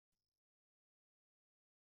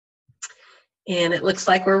And it looks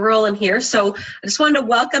like we're rolling here. So I just wanted to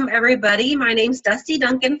welcome everybody. My name's Dusty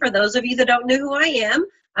Duncan. For those of you that don't know who I am,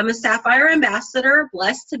 I'm a Sapphire Ambassador,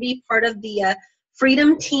 blessed to be part of the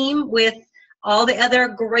Freedom team with all the other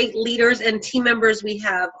great leaders and team members we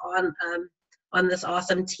have on this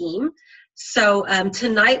awesome team. So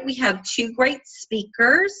tonight we have two great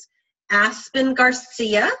speakers, Aspen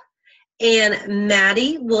Garcia and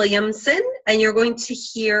Mattie Williamson, and you're going to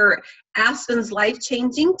hear Aspen's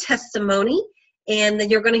life-changing testimony, and then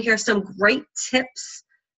you're going to hear some great tips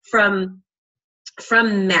from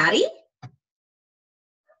Mattie.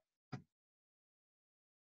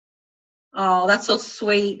 Oh, that's so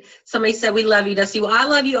sweet. Somebody said, we love you, Dusty. Well, I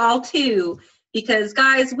love you all too, because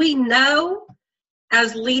guys, we know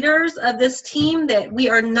as leaders of this team that we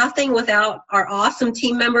are nothing without our awesome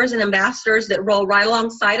team members and ambassadors that roll right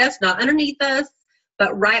alongside us, not underneath us,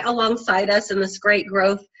 but right alongside us in this great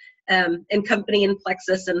growth and company in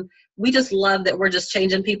Plexus. And we just love that we're just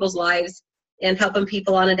changing people's lives and helping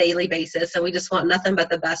people on a daily basis. And we just want nothing but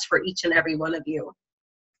the best for each and every one of you.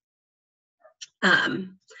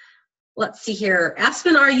 Let's see here.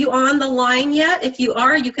 Aspen, are you on the line yet? If you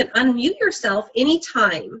are, you can unmute yourself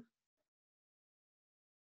anytime.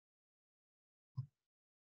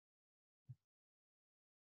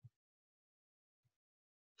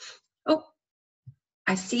 Oh,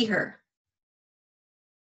 I see her.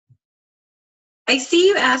 I see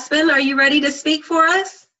you, Aspen. Are you ready to speak for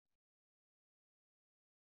us?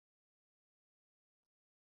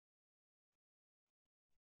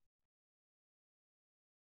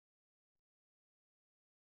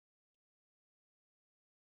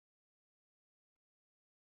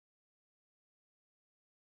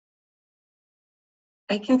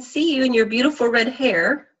 I can see you in your beautiful red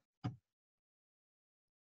hair.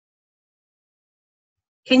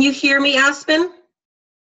 Can you hear me, Aspen?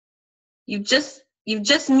 You've just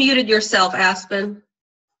muted yourself, Aspen.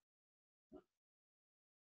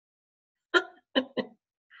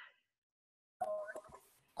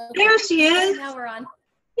 There she is. Now we're on.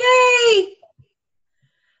 Yay!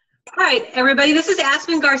 All right, everybody, this is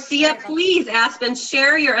Aspen Garcia. Please, Aspen,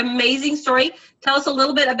 share your amazing story. Tell us a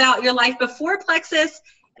little bit about your life before Plexus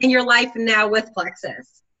and your life now with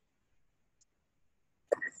Plexus.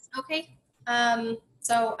 Okay.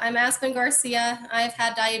 So I'm Aspen Garcia. I've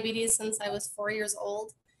had diabetes since I was 4 years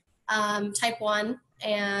old, type 1,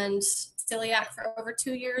 and celiac for over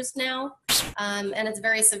 2 years now. And it's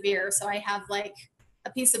very severe. So I have like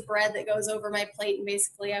a piece of bread that goes over my plate, and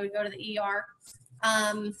basically I would go to the ER.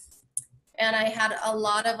 And I had a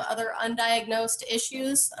lot of other undiagnosed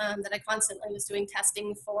issues that I constantly was doing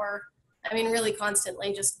testing for. I mean, really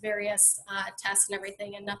constantly, just various tests and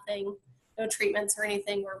everything, and nothing, no treatments or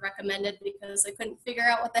anything were recommended because I couldn't figure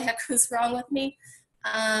out what the heck was wrong with me.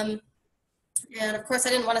 And of course, I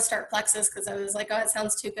didn't want to start Plexus because I was like, oh, it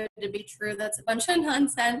sounds too good to be true. That's a bunch of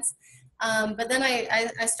nonsense. But then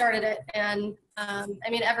I started it, and I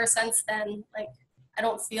mean, ever since then, like, I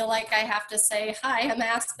don't feel like I have to say, hi, I'm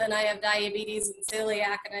Aspen, I have diabetes and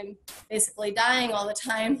celiac, and I'm basically dying all the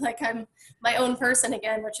time. Like, I'm my own person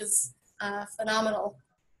again, which is phenomenal.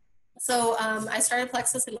 So I started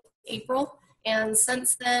Plexus in April, and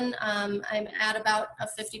since then, I'm at about a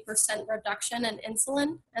 50% reduction in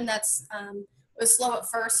insulin, and that's, it was slow at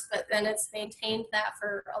first, but then it's maintained that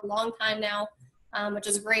for a long time now. Which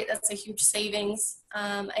is great. That's a huge savings.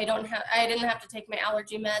 I didn't have to take my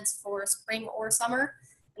allergy meds for spring or summer,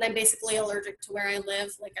 and I'm basically allergic to where I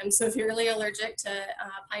live. Like, I'm severely allergic to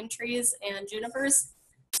pine trees and junipers,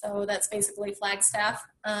 so that's basically Flagstaff,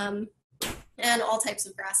 and all types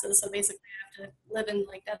of grasses. So basically, I have to live in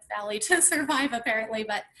like Death Valley to survive, apparently.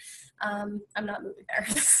 But I'm not moving there.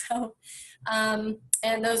 So, and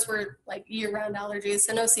those were like year-round allergies,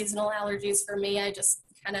 so no seasonal allergies for me. I just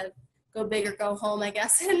kind of go big or go home, I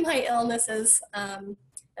guess, in my illnesses.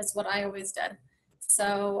 That's what I always did.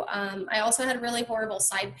 So I also had really horrible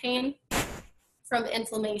side pain from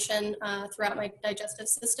inflammation throughout my digestive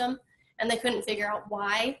system, and they couldn't figure out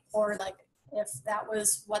why, or like if that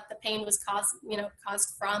was what the pain was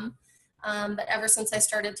caused from. But ever since I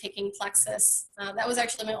started taking Plexus, that was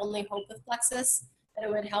actually my only hope with Plexus, that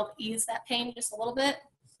it would help ease that pain just a little bit.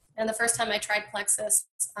 And the first time I tried Plexus,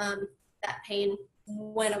 that pain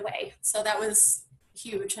went away. So that was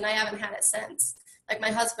huge, and I haven't had it since. Like,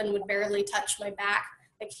 my husband would barely touch my back,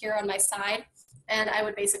 like here on my side, and I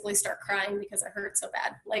would basically start crying because it hurt so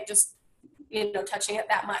bad. Like, just, you know, touching it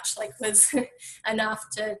that much, like, was enough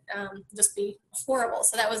to just be horrible.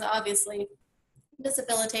 So that was obviously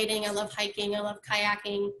debilitating. I love hiking, I love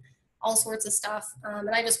kayaking, all sorts of stuff,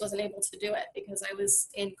 and I just wasn't able to do it because I was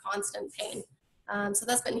in constant pain. So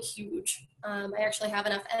that's been huge. I actually have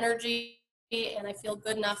enough energy and I feel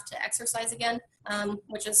good enough to exercise again,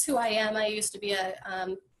 which is who I am. I used to be a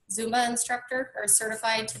Zumba instructor, or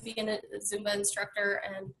certified to be a Zumba instructor,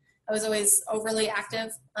 and I was always overly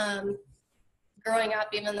active growing up,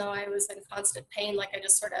 even though I was in constant pain. Like, I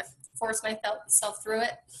just sort of forced myself through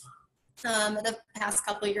it. The past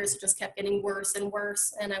couple of years, it just kept getting worse and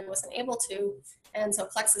worse, and I wasn't able to. And so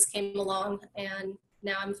plexus came along, and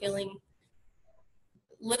now I'm feeling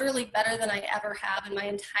literally better than I ever have in my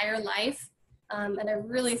entire life. And I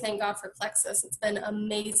really thank God for plexus. It's been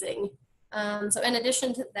amazing. So in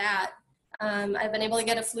addition to that, I've been able to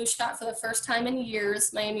get a flu shot for the first time in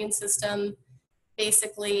years. My immune system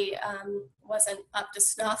basically wasn't up to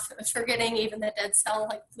snuff for getting even the dead cell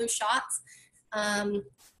like flu shots.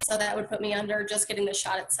 So that would put me under, just getting the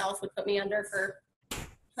shot itself would put me under for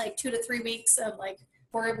like 2 to 3 weeks of like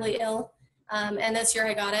horribly ill. And this year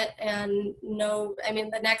I got it, and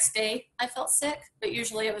the next day I felt sick, but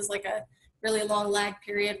usually it was like a really long lag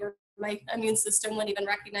period where my immune system wouldn't even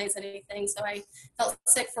recognize anything. So I felt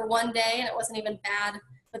sick for one day and it wasn't even bad,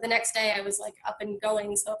 but the next day I was like up and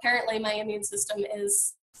going. So apparently my immune system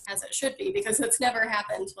is as it should be, because it's never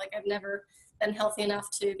happened. Like, I've never been healthy enough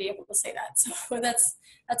to be able to say that. So that's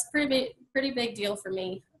pretty big deal for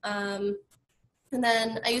me. And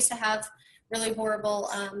then I used to have really horrible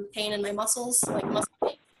pain in my muscles, like muscle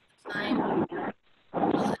pain at the time.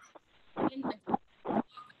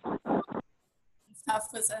 Stuff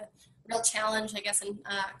was a real challenge, I guess, in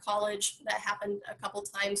college. That happened a couple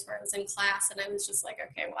times where I was in class and I was just like,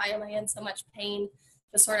 okay, why am I in so much pain,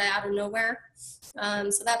 just sort of out of nowhere?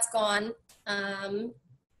 So that's gone. And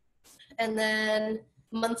then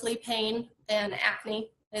monthly pain and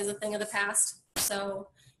acne is a thing of the past. So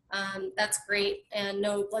that's great. And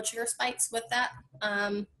no blood sugar spikes with that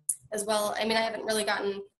as well. I mean, I haven't really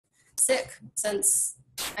gotten sick since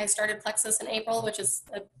I started plexus in April, which is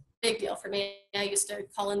a big deal for me. I used to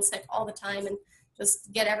call in sick all the time and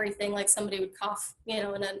just get everything, like somebody would cough, in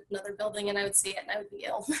another building, and I would see it and I would be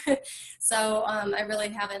ill. So I really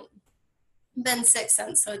haven't been sick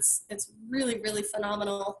since. So it's really, really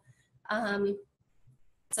phenomenal.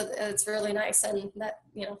 So it's really nice, and that,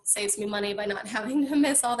 saves me money by not having to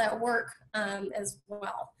miss all that work as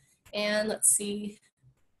well. And let's see,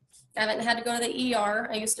 I haven't had to go to the ER.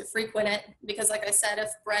 I used to frequent it because, like I said, if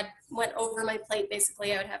bread went over my plate,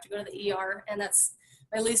 basically I would have to go to the ER, and that's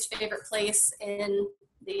my least favorite place in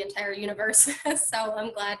the entire universe. So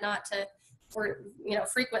I'm glad not to,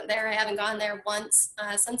 frequent there. I haven't gone there once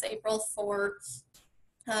since April for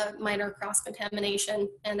minor cross-contamination,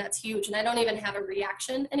 and that's huge. And I don't even have a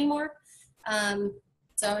reaction anymore.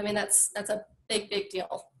 So, I mean, that's a big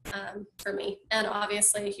deal for me, and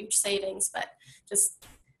obviously a huge savings, but just,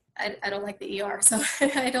 I don't like the ER, so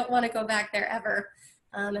I don't want to go back there ever.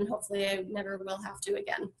 And hopefully I never will have to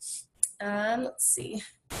again. Let's see.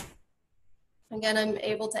 Again, I'm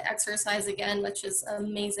able to exercise again, which is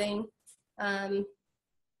amazing. And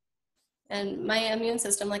my immune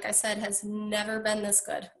system, like I said, has never been this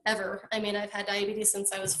good, ever. I mean, I've had diabetes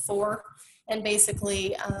since I was 4, and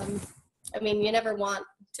basically, you never want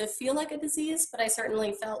to feel like a disease, but I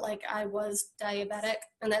certainly felt like I was diabetic,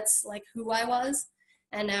 and that's like who I was.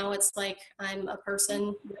 And now it's like I'm a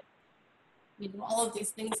person with all of these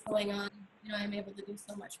things going on. I'm able to do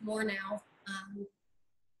so much more now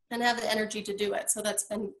and have the energy to do it. So that's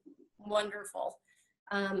been wonderful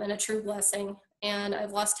and a true blessing. And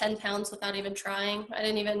I've lost 10 pounds without even trying. I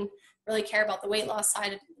didn't even really care about the weight loss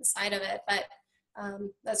side of it, but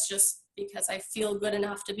that's just because I feel good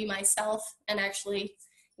enough to be myself and actually,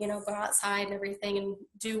 go outside and everything and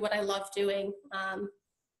do what I love doing.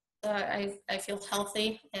 I feel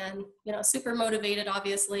healthy and, super motivated.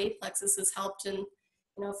 Obviously, plexus has helped in,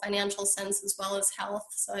 financial sense as well as health.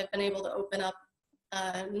 So I've been able to open up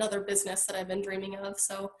another business that I've been dreaming of.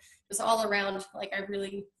 So just all around, like, I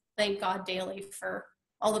really thank God daily for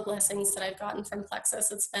all the blessings that I've gotten from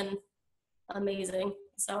plexus. It's been amazing.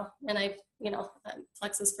 So, and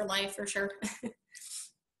plexus for life for sure.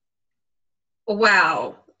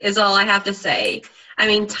 Wow, is all I have to say. I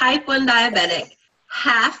mean, type 1 diabetic.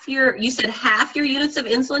 You said half your units of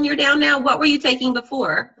insulin you're down now. What were you taking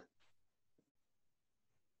before?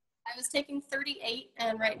 I was taking 38,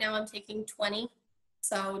 and right now I'm taking 20.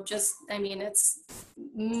 So just, it's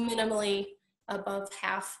minimally above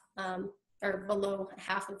half or below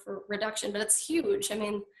half of a reduction, but it's huge.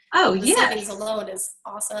 The savings alone is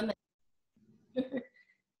awesome.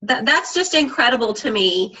 That's just incredible to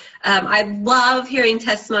me. I love hearing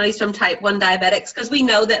testimonies from type 1 diabetics, because we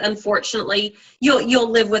know that unfortunately you'll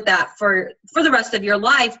live with that for the rest of your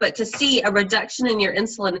life, but to see a reduction in your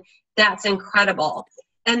insulin, that's incredible.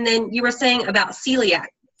 And then you were saying about celiac.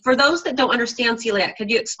 for those that don't understand celiac, could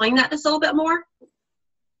you explain that just a little bit more?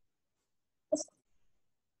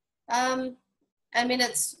 I mean,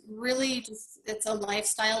 it's really just, it's a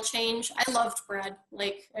lifestyle change. I loved bread.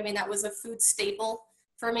 Like, I mean, that was a food staple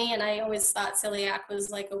for me. And I always thought celiac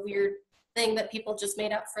was like a weird thing that people just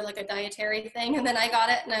made up for like a dietary thing. And then I got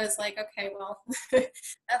it and I was like, okay, well,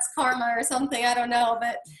 that's karma or something. I don't know.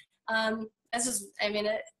 But it's just, I mean,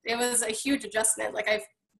 it was a huge adjustment. Like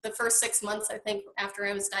the first 6 months, I think, after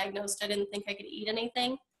I was diagnosed, I didn't think I could eat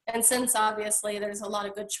anything. And since obviously there's a lot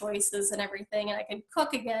of good choices and everything, and I can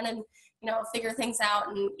cook again and, you know, figure things out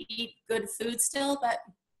and eat good food still. But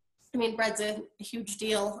I mean, bread's a huge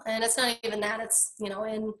deal. And it's not even that, it's, you know,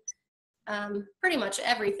 in pretty much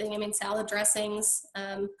everything. I mean, salad dressings,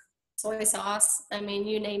 soy sauce, I mean,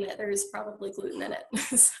 you name it, there's probably gluten in it.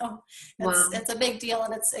 So it's a big deal,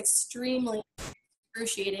 and it's extremely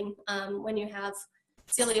excruciating when you have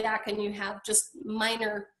celiac and you have just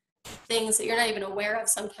minor things that you're not even aware of.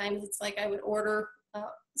 Sometimes it's like I would order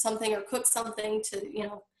something or cook something to, you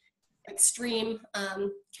know, extreme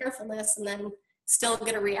carefulness and then still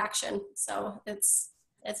get a reaction. So it's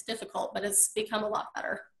difficult, but it's become a lot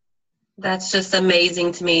better. That's just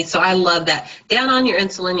amazing to me. So I love that. Down on your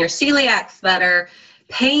insulin, your celiac's better,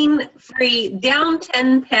 pain-free, down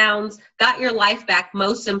 10 pounds, got your life back,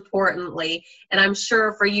 most importantly. And I'm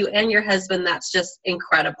sure for you and your husband, that's just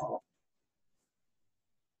incredible.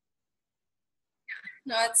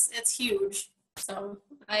 No, it's huge. So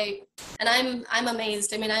I'm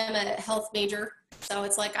amazed. I mean, I'm a health major, so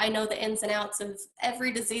it's like I know the ins and outs of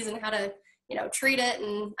every disease and how to, you know, treat it.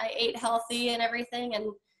 And I ate healthy and everything,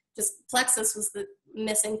 and just plexus was the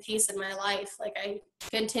missing piece in my life. Like I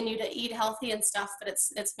continue to eat healthy and stuff, but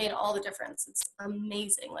it's made all the difference. It's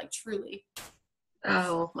amazing, like truly.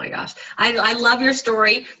 Oh my gosh. I love your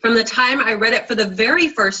story. From the time I read it for the very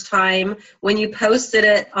first time, when you posted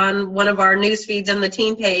it on one of our news feeds on the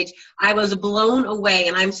team page, I was blown away.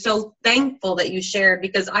 And I'm so thankful that you shared,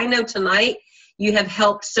 because I know tonight you have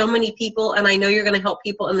helped so many people, and I know you're going to help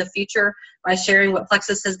people in the future by sharing what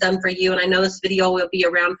Plexus has done for you. And I know this video will be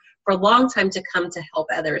around for a long time to come to help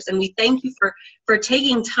others. And we thank you for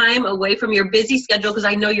taking time away from your busy schedule, because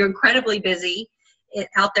I know you're incredibly busy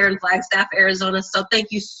out there in Flagstaff, Arizona. So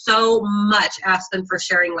thank you so much, Aspen, for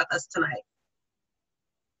sharing with us tonight.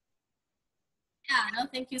 Yeah, no,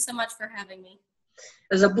 thank you so much for having me.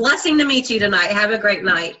 It was a blessing to meet you tonight. Have a great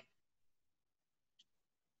night.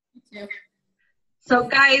 You too. So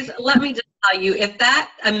guys, let me just tell you, if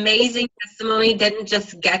that amazing testimony didn't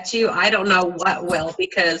just get you, I don't know what will,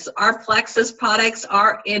 because our Plexus products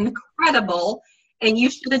are incredible, and you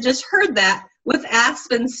should have just heard that with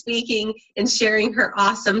Aspen speaking and sharing her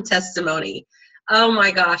awesome testimony. Oh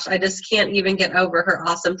my gosh, I just can't even get over her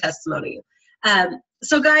awesome testimony.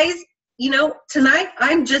 So guys, you know, tonight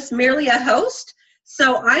I'm just merely a host,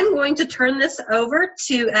 so I'm going to turn this over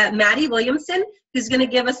to Mattie Williamson, who's going to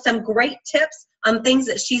give us some great tips on things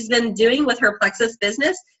that she's been doing with her Plexus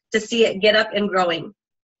business to see it get up and growing.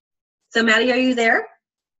 So Mattie, are you there?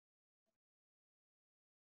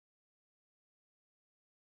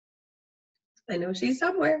 I know she's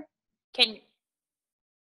somewhere. Can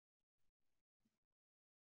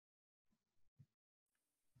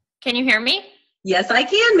you hear me? Yes, I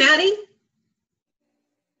can, Mattie.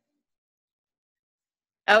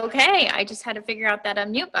 Okay, I just had to figure out that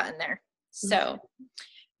unmute button there. So,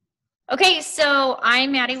 okay, so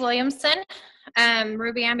I'm Mattie Williamson,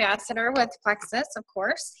 Ruby Ambassador with Plexus, of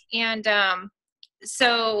course. And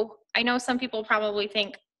so I know some people probably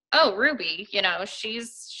think, oh, Ruby, you know,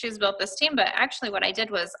 she's built this team. But actually what I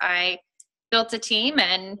did was I built a team,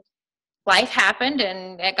 and life happened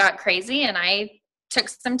and it got crazy, and I took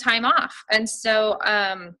some time off. And so,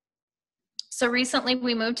 so recently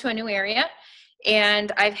we moved to a new area,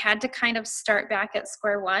 and I've had to kind of start back at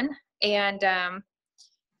square one. And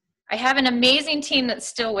I have an amazing team that's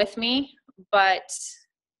still with me, but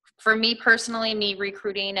for me personally, me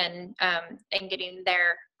recruiting and getting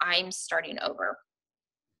there, I'm starting over.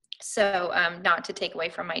 So not to take away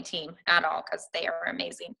from my team at all, because they are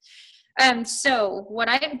amazing. So what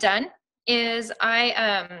I've done is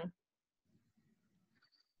I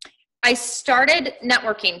started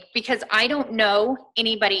networking, because I don't know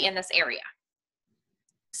anybody in this area.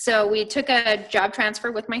 So we took a job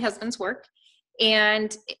transfer with my husband's work,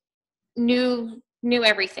 and knew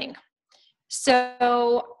everything.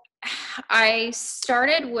 So I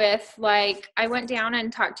started with, like, I went down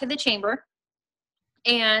and talked to the chamber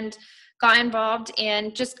and got involved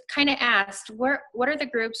and just kind of asked, what are the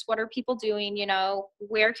groups? What are people doing? You know,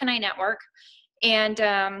 where can I network? And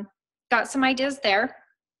got some ideas there.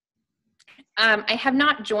 I have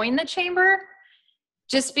not joined the chamber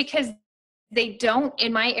just because they don't,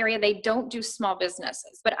 in my area, they don't do small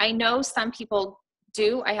businesses, but I know some people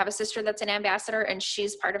do. I have a sister that's an ambassador and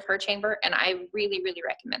she's part of her chamber, and I really, really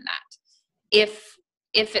recommend that if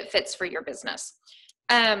it fits for your business.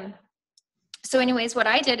 So anyways, what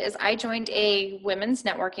I did is I joined a women's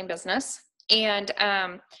networking business, and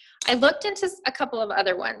I looked into a couple of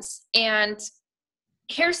other ones. And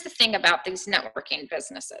here's the thing about these networking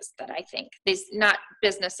businesses that I think, these not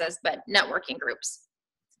businesses, but networking groups.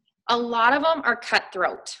 A lot of them are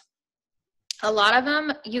cutthroat. A lot of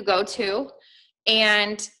them you go to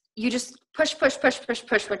and you just push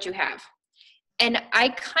what you have. And I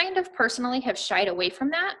kind of personally have shied away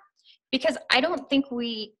from that because I don't think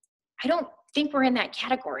we're in that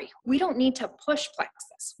category. We don't need to push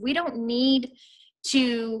plexus. We don't need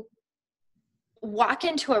to walk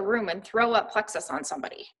into a room and throw up plexus on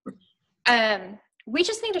somebody. We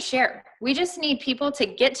just need to share. We just need people to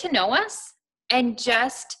get to know us and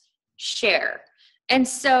just share. And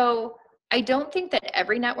so I don't think that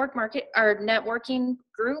every networking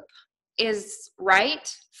group is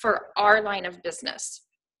right for our line of business.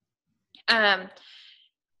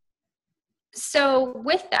 So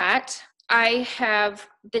with that, I have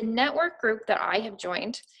the network group that I have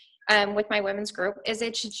joined with my women's group.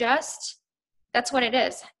 That's what it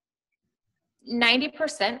is.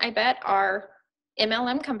 90%, I bet, are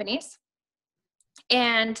MLM companies.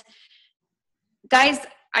 And guys,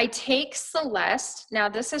 I take Celeste. Now,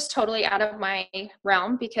 this is totally out of my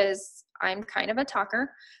realm because I'm kind of a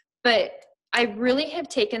talker, but I really have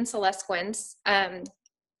taken Celeste Gwynn's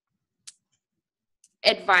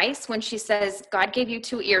advice when she says, God gave you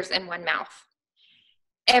 2 ears and 1 mouth.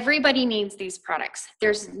 Everybody needs these products.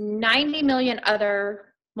 There's 90 million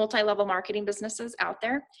other multi-level marketing businesses out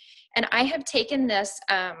there. And I have taken this,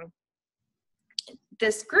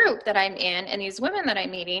 this group that I'm in and these women that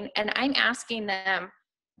I'm meeting, and I'm asking them,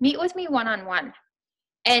 meet with me one-on-one.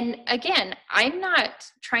 And again, I'm not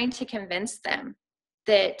trying to convince them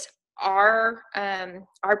that our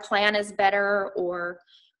plan is better or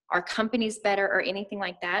our company's better or anything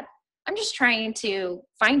like that. I'm just trying to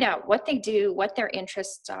find out what they do, what their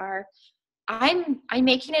interests are. I'm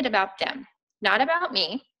making it about them, not about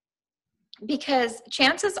me, because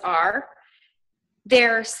chances are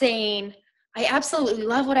they're saying, I absolutely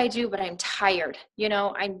love what I do, but I'm tired. You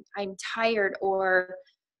know, I'm tired, or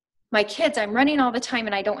my kids, I'm running all the time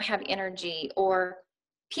and I don't have energy, or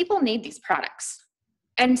people need these products.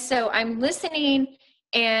 And so I'm listening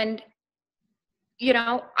and, you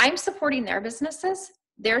know, I'm supporting their businesses.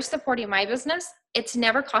 They're supporting my business. It's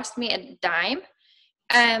never cost me a dime.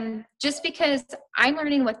 Just because I'm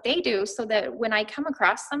learning what they do so that when I come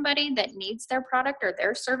across somebody that needs their product or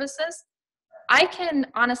their services, I can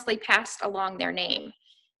honestly pass along their name.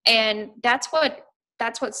 And that's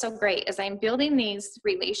what's so great is I'm building these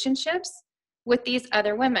relationships with these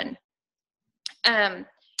other women.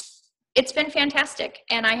 It's been fantastic.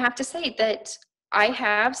 And I have to say that I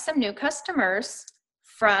have some new customers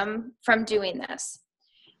from doing this.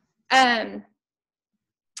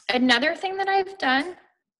 Another thing that I've done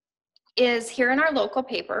is here in our local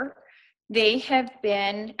paper, they have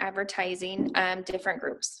been advertising different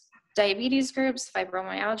groups, diabetes groups,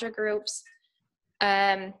 fibromyalgia groups,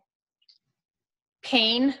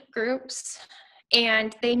 pain groups,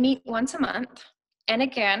 and they meet once a month. And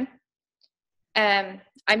again,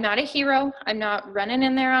 I'm not a hero. I'm not running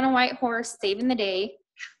in there on a white horse saving the day.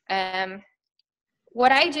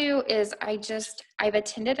 What I do is I've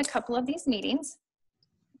attended a couple of these meetings,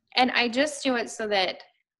 and I just do it so that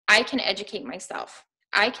I can educate myself.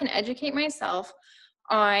 I can educate myself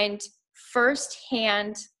on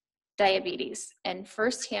firsthand diabetes and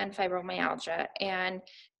firsthand fibromyalgia, and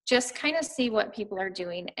just kind of see what people are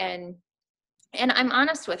doing. And I'm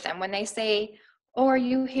honest with them when they say, oh, are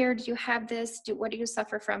you here? Do you have this? What do you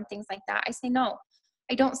suffer from? Things like that. I say, no,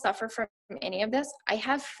 I don't suffer from any of this. I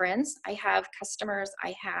have friends, I have customers,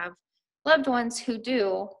 I have loved ones who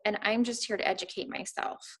do, and I'm just here to educate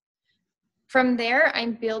myself. From there,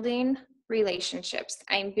 I'm building relationships.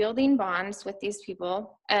 I'm building bonds with these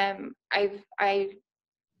people. I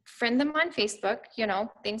friend them on Facebook, you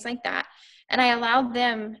know, things like that. And I allow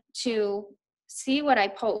them to see what I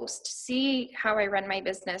post, see how I run my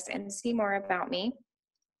business, and see more about me.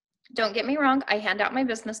 Don't get me wrong, I hand out my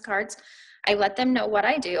business cards. I let them know what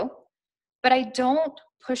I do, but I don't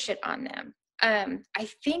push it on them. I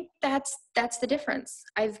think that's the difference.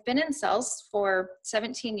 I've been in sales for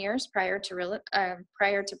 17 years prior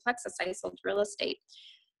to Plexus. I sold real estate.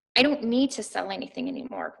 I don't need to sell anything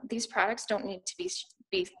anymore. These products don't need to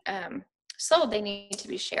be sold. They need to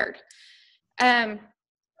be shared.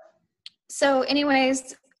 So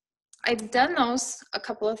anyways, I've done those, a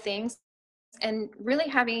couple of things, and really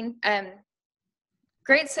having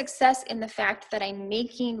great success in the fact that I'm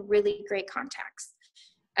making really great contacts.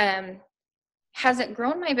 Has it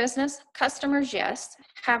grown my business? Customers, yes.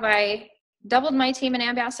 Have I doubled my team and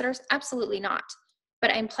ambassadors? Absolutely not.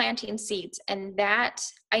 But I'm planting seeds, and that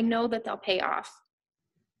I know that they'll pay off.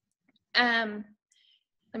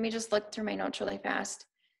 Let me just look through my notes really fast.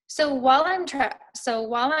 So while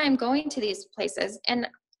I'm going to these places, and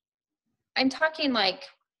I'm talking like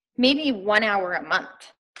maybe 1 hour a month,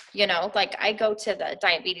 you know, like I go to the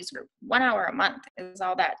diabetes group, 1 hour a month is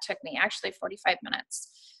all that took me, actually 45 minutes.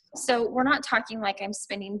 So we're not talking like I'm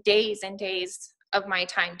spending days and days of my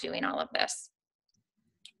time doing all of this.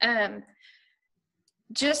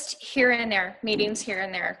 Just here and there, meetings here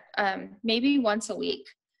and there, maybe once a week.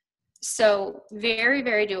 So very,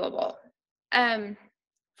 very doable.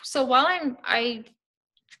 So while I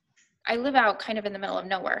live out kind of in the middle of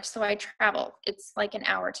nowhere, so I travel. It's like an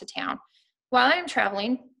hour to town. While I'm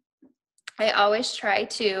traveling, I always try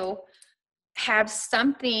to have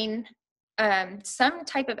something, some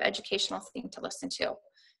type of educational thing to listen to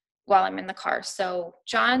while I'm in the car. So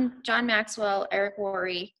John Maxwell, Eric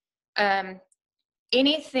Worre,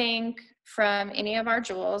 anything from any of our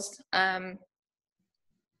jewels.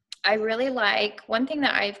 I really like, one thing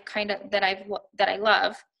that I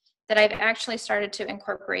love, that I've actually started to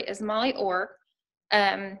incorporate is Molly Orr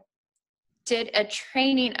did a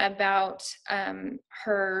training about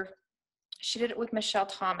she did it with Michelle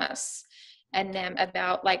Thomas and them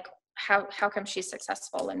about like how come she's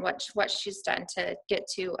successful and what she's done to get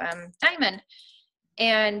to Diamond.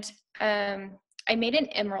 And I made an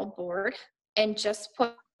Emerald board and just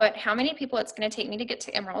put how many people it's going to take me to get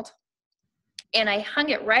to Emerald. And I hung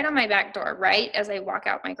it right on my back door, right as I walk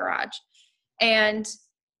out my garage. And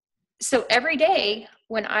so every day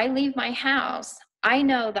when I leave my house, I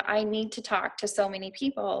know that I need to talk to so many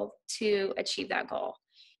people to achieve that goal.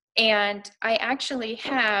 And I actually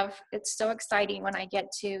have, it's so exciting when I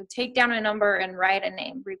get to take down a number and write a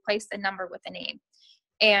name, replace the number with a name.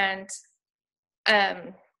 And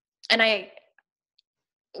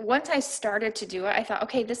once I started to do it, I thought,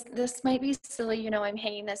 okay, this might be silly, you know, I'm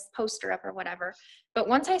hanging this poster up or whatever. But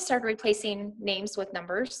once I started replacing names with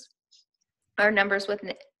numbers, or numbers with,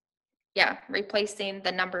 replacing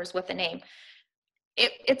the numbers with a name,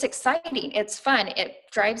 it's exciting, it's fun, it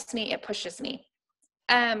drives me, it pushes me.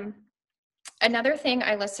 Another thing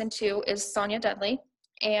I listen to is Sonia Dudley,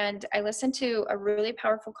 and I listened to a really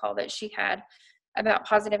powerful call that she had about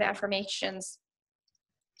positive affirmations.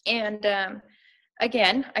 And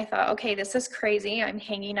again, I thought, okay, this is crazy. I'm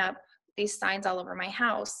hanging up these signs all over my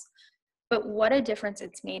house. But what a difference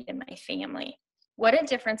it's made in my family. What a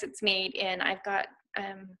difference it's made in, I've got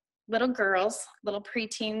little girls, little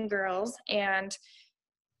preteen girls, and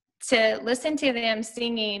to listen to them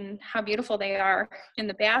singing how beautiful they are in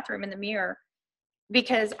the bathroom in the mirror,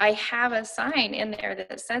 because I have a sign in there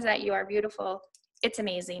that says that you are beautiful. It's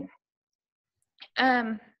amazing.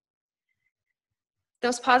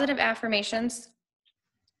 Those positive affirmations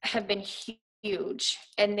have been huge,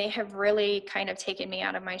 and they have really kind of taken me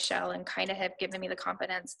out of my shell and kind of have given me the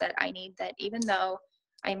confidence that I need, that even though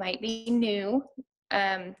I might be new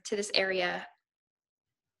to this area,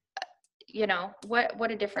 you know, what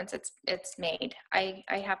a difference it's made. I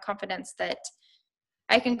have confidence that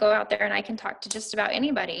I can go out there and I can talk to just about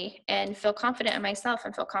anybody and feel confident in myself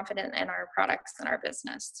and feel confident in our products and our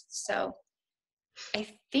business. So I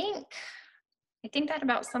think that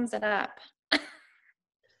about sums it up.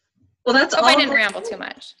 Well, that's all. I didn't ramble too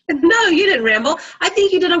much. No, you didn't ramble. I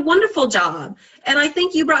think you did a wonderful job. And I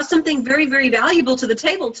think you brought something very, very valuable to the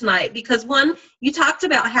table tonight, because one, you talked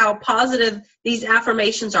about how positive these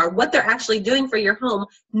affirmations are, what they're actually doing for your home,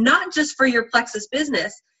 not just for your plexus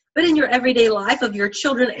business, but in your everyday life of your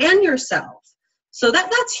children and yourself. So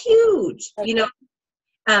that's huge. You know,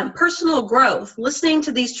 personal growth, listening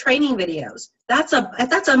to these training videos, that's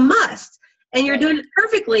a must. And you're doing it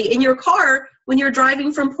perfectly in your car when you're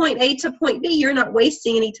driving from point A to point B. You're not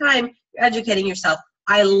wasting any time. You're educating yourself.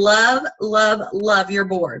 I love, love, love your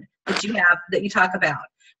board that you have, that you talk about,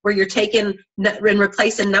 where you're taking and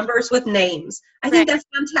replacing numbers with names. I think that's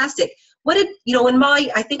fantastic. What did, you know, when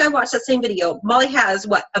Molly, I think I watched that same video, Molly has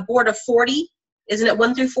what, a board of 40? Isn't it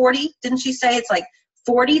 1 through 40? Didn't she say it's like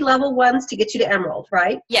 40 level ones to get you to Emerald,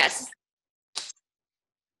 right? Yes.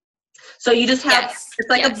 So you just have, it's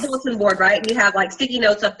like a bulletin board, right? And you have like sticky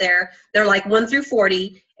notes up there. They're like 1 through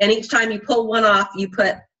 40. And each time you pull one off, you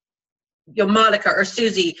put your Monica or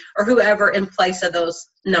Susie or whoever in place of those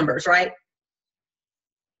numbers, right?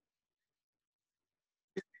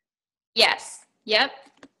 Yes. Yep.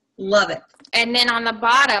 Love it. And then on the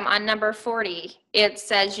bottom, on number 40, it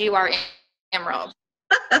says you are Emerald.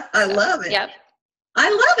 I love it. Yep. I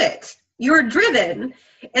love it. You're driven.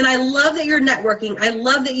 And I love that you're networking. I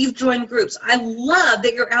love that you've joined groups. I love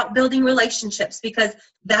that you're out building relationships, because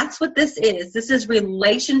that's what this is. This is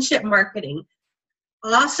relationship marketing.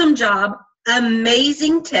 Awesome job.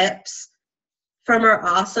 Amazing tips from our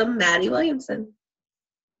awesome Mattie Williamson.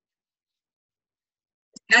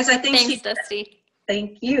 Guys, I think Thanks, Dusty.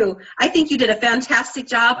 Thank you. I think you did a fantastic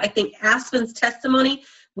job. I think Aspen's testimony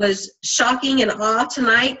was shocking and awe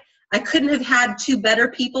tonight. I couldn't have had two better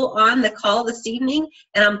people on the call this evening,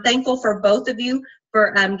 and I'm thankful for both of you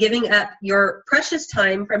for giving up your precious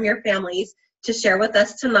time from your families to share with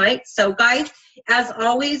us tonight. So guys, as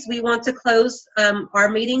always, we want to close our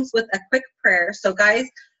meetings with a quick prayer. So guys,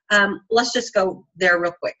 let's just go there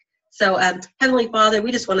real quick. So Heavenly Father,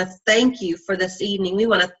 we just want to thank you for this evening. We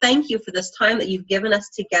want to thank you for this time that you've given us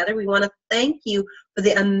together. We want to thank you for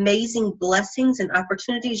the amazing blessings and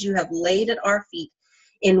opportunities you have laid at our feet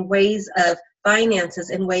in ways of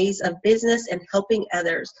finances, in ways of business and helping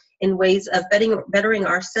others, in ways of bettering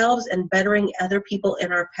ourselves and bettering other people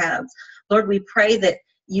in our paths. Lord, we pray that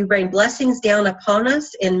you bring blessings down upon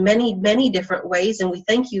us in many, many different ways, and we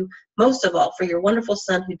thank you most of all for your wonderful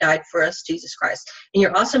Son who died for us, Jesus Christ. In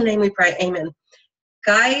your awesome name we pray, amen.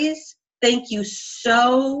 Guys, thank you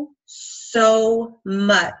so, so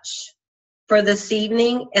much for this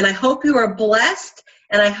evening, and I hope you are blessed,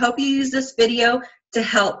 and I hope you use this video to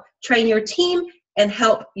help train your team and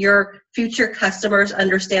help your future customers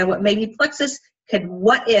understand what maybe Plexus could,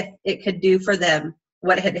 what if it could do for them,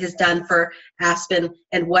 what it has done for Aspen,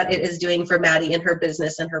 and what it is doing for Mattie in her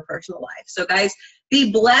business and her personal life. So guys,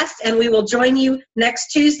 be blessed, and we will join you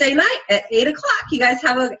next Tuesday night at 8 o'clock. You guys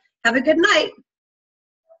have a good night.